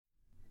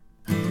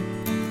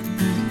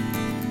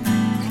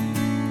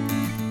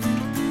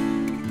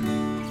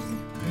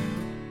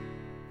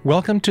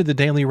Welcome to the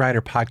Daily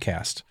Writer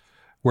Podcast,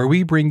 where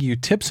we bring you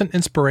tips and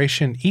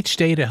inspiration each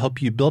day to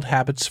help you build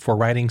habits for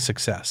writing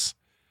success.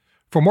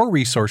 For more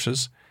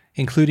resources,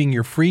 including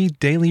your free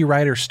Daily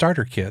Writer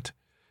Starter Kit,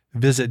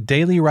 visit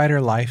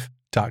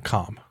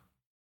dailywriterlife.com.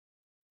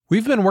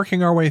 We've been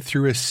working our way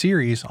through a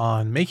series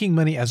on making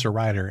money as a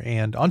writer,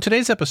 and on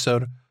today's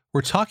episode,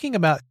 we're talking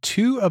about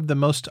two of the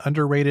most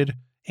underrated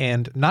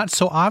and not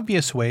so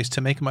obvious ways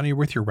to make money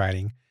with your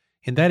writing,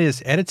 and that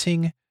is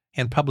editing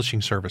and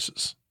publishing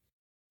services.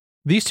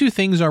 These two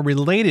things are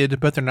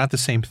related, but they're not the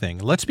same thing.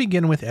 Let's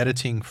begin with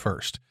editing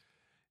first.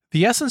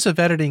 The essence of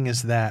editing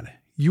is that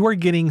you are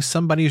getting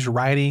somebody's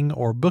writing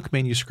or book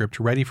manuscript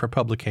ready for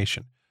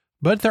publication,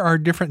 but there are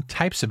different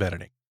types of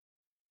editing.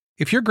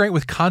 If you're great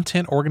with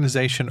content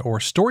organization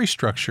or story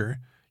structure,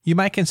 you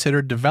might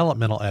consider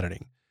developmental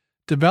editing.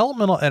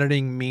 Developmental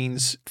editing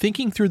means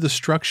thinking through the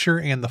structure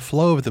and the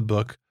flow of the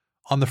book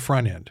on the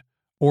front end,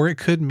 or it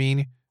could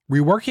mean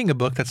reworking a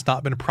book that's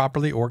not been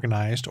properly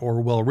organized or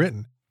well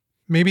written.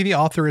 Maybe the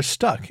author is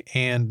stuck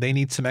and they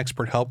need some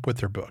expert help with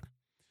their book.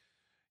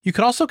 You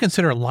could also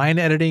consider line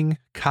editing,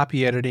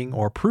 copy editing,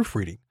 or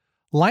proofreading.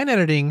 Line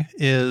editing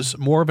is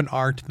more of an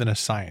art than a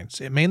science.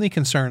 It mainly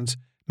concerns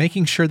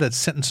making sure that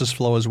sentences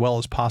flow as well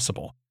as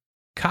possible.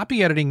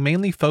 Copy editing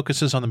mainly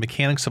focuses on the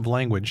mechanics of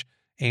language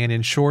and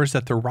ensures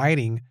that the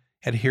writing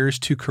adheres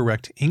to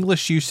correct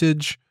English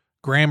usage,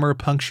 grammar,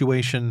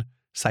 punctuation,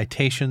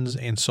 citations,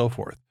 and so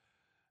forth.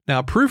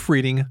 Now,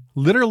 proofreading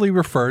literally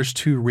refers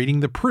to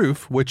reading the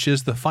proof, which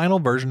is the final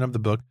version of the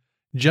book,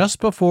 just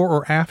before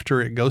or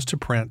after it goes to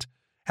print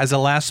as a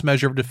last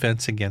measure of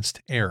defense against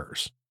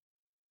errors.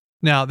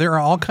 Now, there are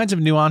all kinds of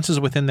nuances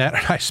within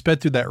that. I sped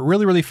through that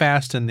really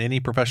fast, and any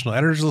professional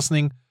editors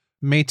listening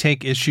may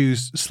take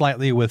issues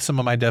slightly with some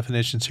of my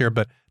definitions here,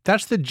 but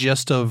that's the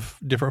gist of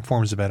different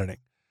forms of editing.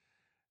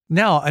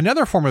 Now,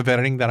 another form of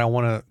editing that I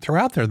want to throw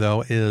out there,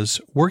 though,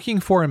 is working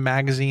for a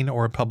magazine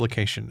or a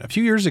publication. A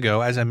few years ago,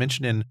 as I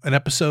mentioned in an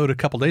episode a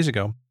couple days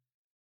ago,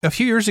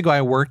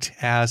 I worked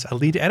as a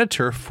lead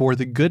editor for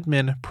the Good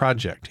Men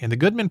Project. And the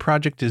Good Men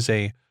Project is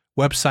a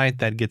website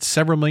that gets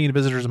several million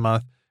visitors a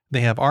month.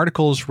 They have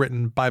articles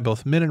written by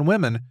both men and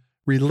women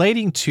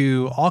relating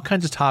to all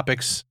kinds of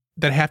topics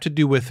that have to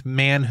do with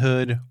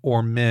manhood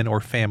or men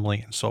or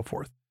family and so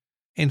forth.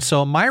 And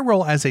so my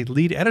role as a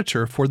lead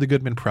editor for the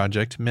Good Men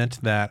Project meant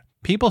that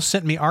people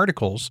sent me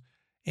articles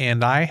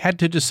and I had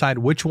to decide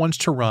which ones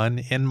to run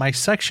in my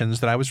sections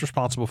that I was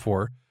responsible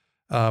for,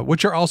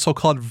 which are also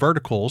called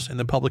verticals in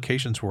the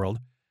publications world.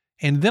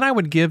 And then I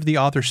would give the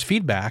authors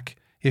feedback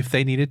if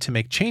they needed to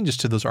make changes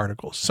to those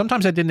articles.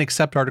 Sometimes I didn't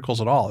accept articles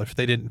at all if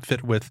they didn't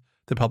fit with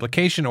the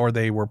publication or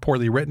they were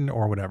poorly written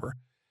or whatever.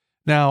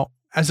 Now,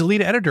 as a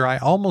lead editor, I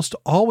almost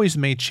always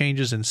made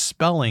changes in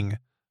spelling,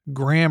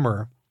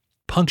 grammar,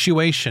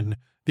 punctuation,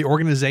 the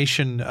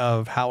organization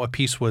of how a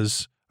piece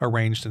was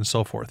arranged, and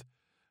so forth.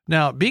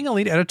 Now, being a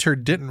lead editor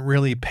didn't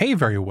really pay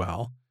very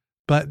well,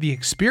 but the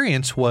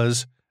experience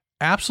was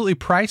absolutely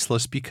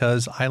priceless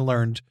because I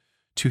learned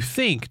to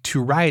think,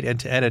 to write, and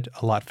to edit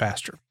a lot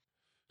faster.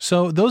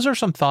 So those are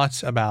some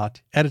thoughts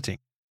about editing.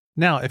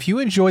 Now, if you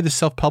enjoy the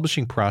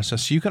self-publishing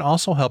process, you can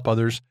also help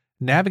others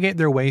navigate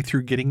their way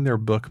through getting their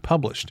book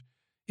published.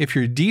 If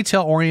you're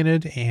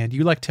detail-oriented and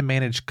you like to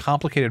manage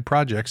complicated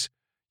projects,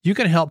 you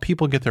can help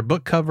people get their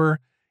book cover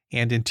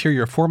and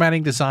interior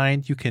formatting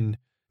designed. You can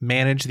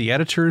manage the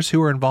editors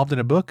who are involved in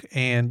a book,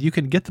 and you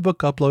can get the book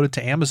uploaded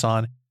to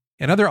Amazon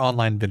and other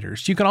online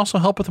vendors. You can also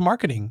help with the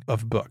marketing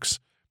of books.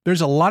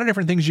 There's a lot of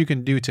different things you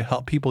can do to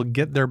help people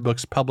get their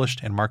books published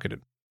and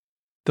marketed.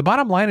 The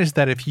bottom line is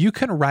that if you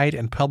can write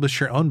and publish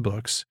your own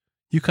books,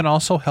 you can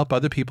also help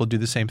other people do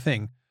the same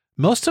thing.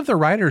 Most of the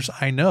writers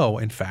I know,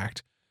 in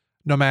fact,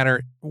 no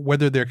matter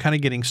whether they're kind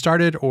of getting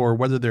started or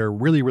whether they're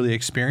really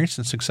experienced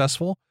and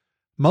successful,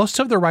 most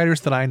of the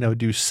writers that I know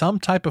do some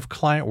type of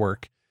client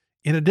work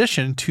in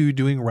addition to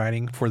doing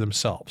writing for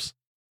themselves.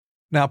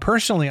 Now,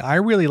 personally, I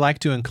really like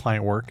doing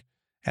client work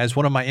as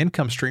one of my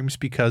income streams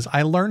because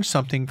I learn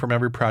something from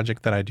every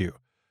project that I do.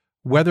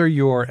 Whether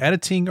you're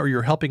editing or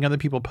you're helping other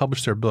people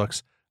publish their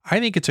books, I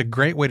think it's a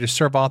great way to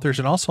serve authors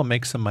and also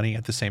make some money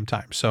at the same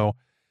time. So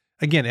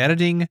again,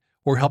 editing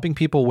or helping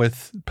people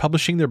with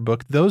publishing their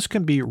book, those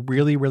can be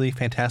really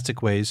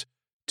fantastic ways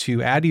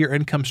to add to your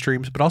income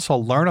streams, but also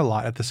learn a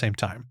lot at the same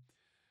time.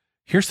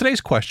 Here's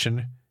today's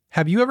question.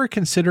 Have you ever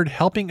considered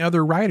helping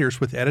other writers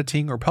with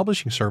editing or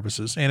publishing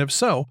services? And if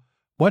so,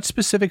 what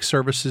specific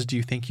services do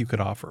you think you could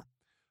offer?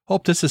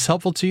 Hope this is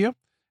helpful to you,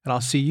 and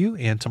I'll see you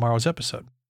in tomorrow's episode.